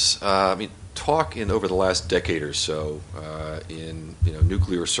Russians. talk over the last decade or so in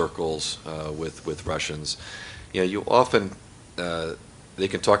nuclear circles with Russians, you often they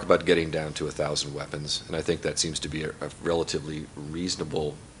can talk about getting down to 1,000 weapons, and I think that seems to be a relatively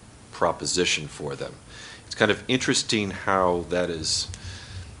reasonable proposition for them. It's kind of interesting how that is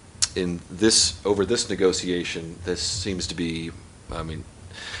over this negotiation. This seems to be,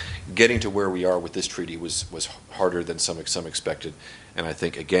 getting to where we are with this treaty was harder than some expected, and I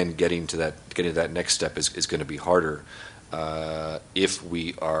think again getting to that next step is going to be harder if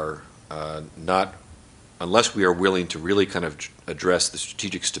we are not, unless we are willing to really kind of address the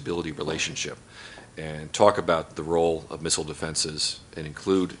strategic stability relationship and talk about the role of missile defenses and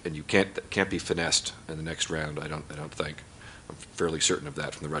you can't be finessed in the next round. I don't think. I'm fairly certain of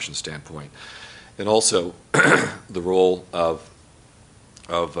that from the Russian standpoint, and also the role of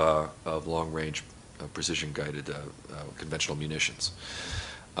long-range precision-guided conventional munitions.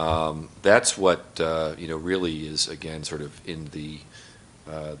 That's what really is again sort of in the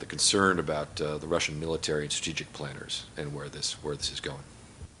concern about the Russian military and strategic planners and where this is going.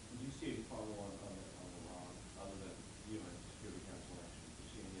 Do you see any follow-on on Iran other than UN Security Council action? Do you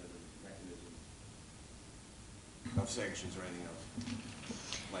see any other mechanism of sanctions or anything else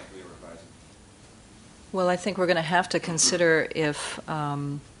likely or advisable? Well, I think we're going to have to consider if,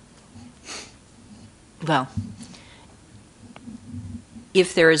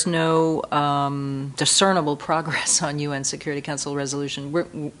 if there is no discernible progress on UN Security Council resolution,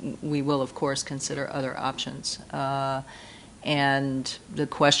 we will, of course, consider other options. And the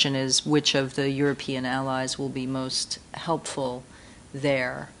question is which of the European allies will be most helpful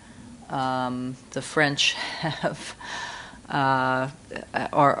there. The French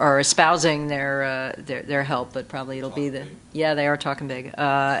are espousing their help, but probably it'll be they are talking big,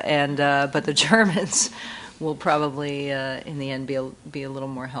 but the Germans will probably in the end be a little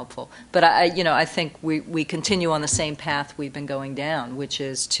more helpful. But I think we continue on the same path we've been going down, which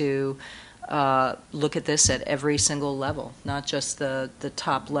is to look at this at every single level, not just the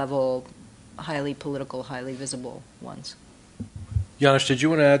top level, highly political, highly visible ones. Janusz, did you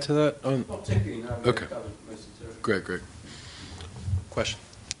want to add to that? Okay. Great. Question.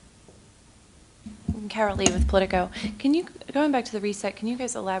 Carol Lee with Politico. Going back to the reset, can you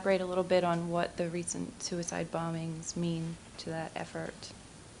guys elaborate a little bit on what the recent suicide bombings mean to that effort?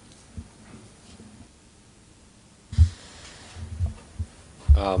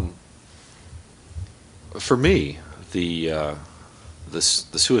 For me, the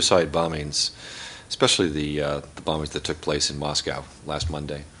suicide bombings, especially the bombings that took place in Moscow last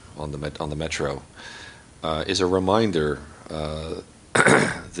Monday on the metro, is a reminder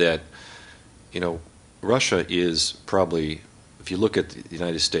that Russia is probably, if you look at the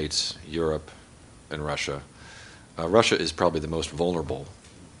United States, Europe, and Russia, Russia is probably the most vulnerable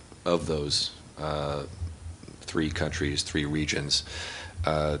of those three countries, three regions,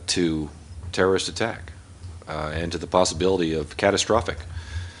 to terrorist attack and to the possibility of catastrophic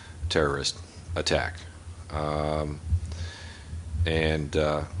terrorist attack. And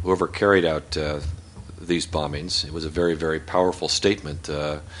whoever carried out these bombings, it was a very, very powerful statement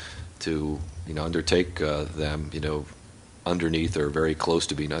to undertake them, underneath or very close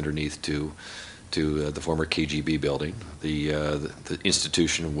to being underneath to the former KGB building, the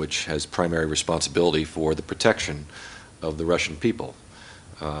institution which has primary responsibility for the protection of the Russian people.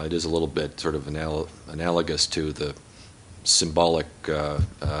 It is a little bit sort of analogous to the symbolic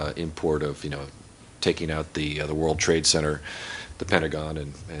import of taking out the World Trade Center, the Pentagon,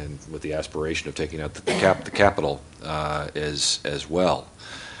 and with the aspiration of taking out the Capitol as well.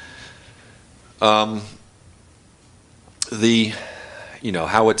 How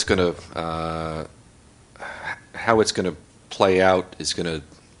it's going to play out is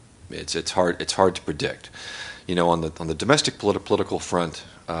it's hard to predict. On the domestic political front,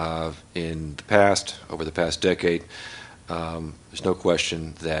 in the past, over the past decade, there's no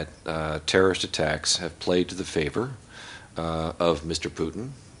question that terrorist attacks have played to the favor of Mr.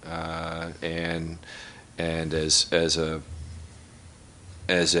 Putin, and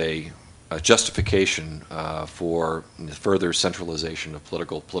as a justification for further centralization of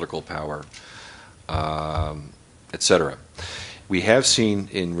political power, etc. We have seen,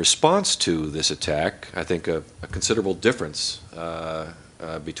 in response to this attack, I think a considerable difference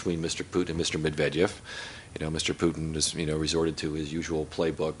between Mr. Putin and Mr. Medvedev. Mr. Putin has resorted to his usual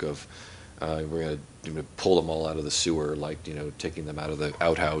playbook of we're going to pull them all out of the sewer, like taking them out of the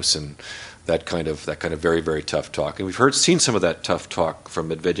outhouse, and that kind of very, very tough talk. And we've seen some of that tough talk from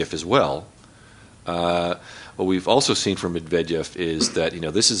Medvedev as well. What we've also seen from Medvedev is that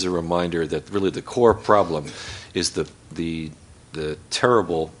this is a reminder that really the core problem is the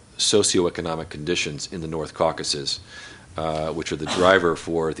terrible socioeconomic conditions in the North Caucasus, which are the driver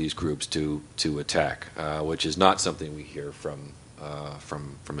for these groups to attack, which is not something we hear from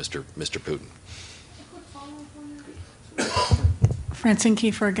Mr. Putin. Francine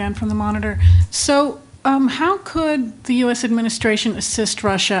Kiefer again from the Monitor. So how could the U.S. administration assist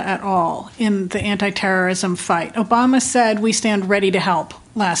Russia at all in the anti-terrorism fight? Obama said we stand ready to help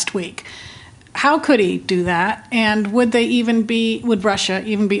last week. How could he do that? And would Russia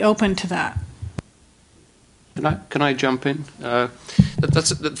even be open to that? Can I jump in?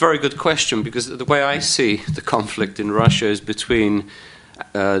 That's a very good question, because the way I see the conflict in Russia is between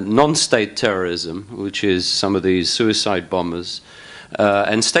non-state terrorism, which is some of these suicide bombers,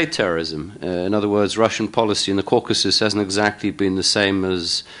 and state terrorism. In other words, Russian policy in the Caucasus hasn't exactly been the same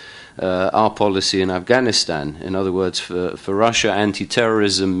as our policy in Afghanistan. In other words, for Russia,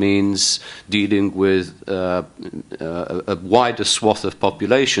 anti-terrorism means dealing with a wider swath of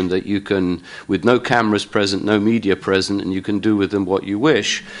population that you can, with no cameras present, no media present, and you can do with them what you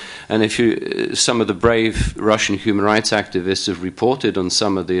wish. And if some of the brave Russian human rights activists have reported on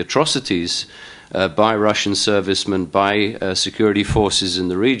some of the atrocities by Russian servicemen, by security forces in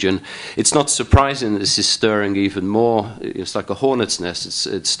the region, it's not surprising that this is stirring even more. It's like a hornet's nest.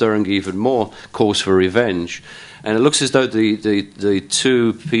 It's stirring even more cause for revenge. And it looks as though the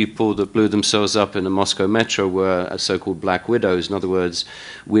two people that blew themselves up in the Moscow metro were so-called black widows. In other words,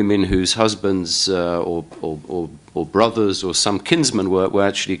 women whose husbands or brothers or some kinsmen were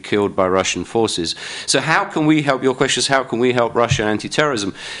actually killed by Russian forces. So how can we help? Your question is, how can we help Russia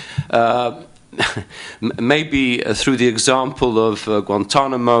anti-terrorism? Maybe through the example of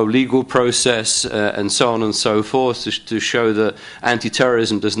Guantanamo, legal process, and so on and so forth, to show that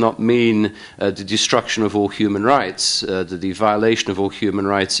anti-terrorism does not mean the destruction of all human rights, the violation of all human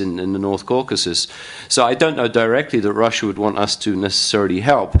rights in the North Caucasus. So I don't know directly that Russia would want us to necessarily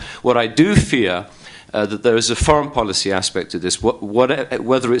help. What I do fear that there is a foreign policy aspect to this.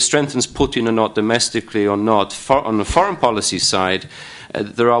 Whether it strengthens Putin or not domestically or not, on the foreign policy side,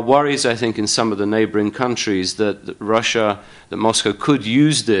 there are worries, I think, in some of the neighboring countries that Moscow could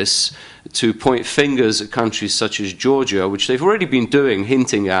use this to point fingers at countries such as Georgia, which they've already been doing,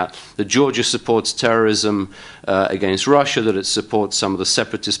 hinting at that Georgia supports terrorism against Russia, that it supports some of the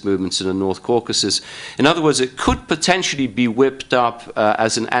separatist movements in the North Caucasus. In other words, it could potentially be whipped up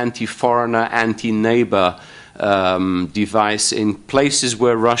as an anti-foreigner, anti-neighbor device in places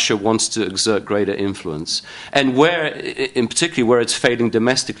where Russia wants to exert greater influence, and where, in particular, where it's failing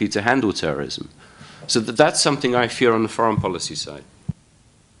domestically to handle terrorism. So that's something I fear on the foreign policy side.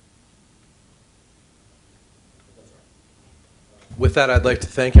 With that, I'd like to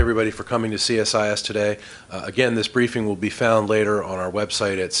thank everybody for coming to CSIS today. Again, this briefing will be found later on our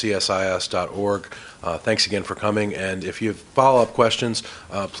website at csis.org. Thanks again for coming, and if you have follow-up questions,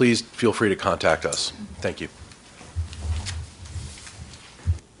 please feel free to contact us. Thank you.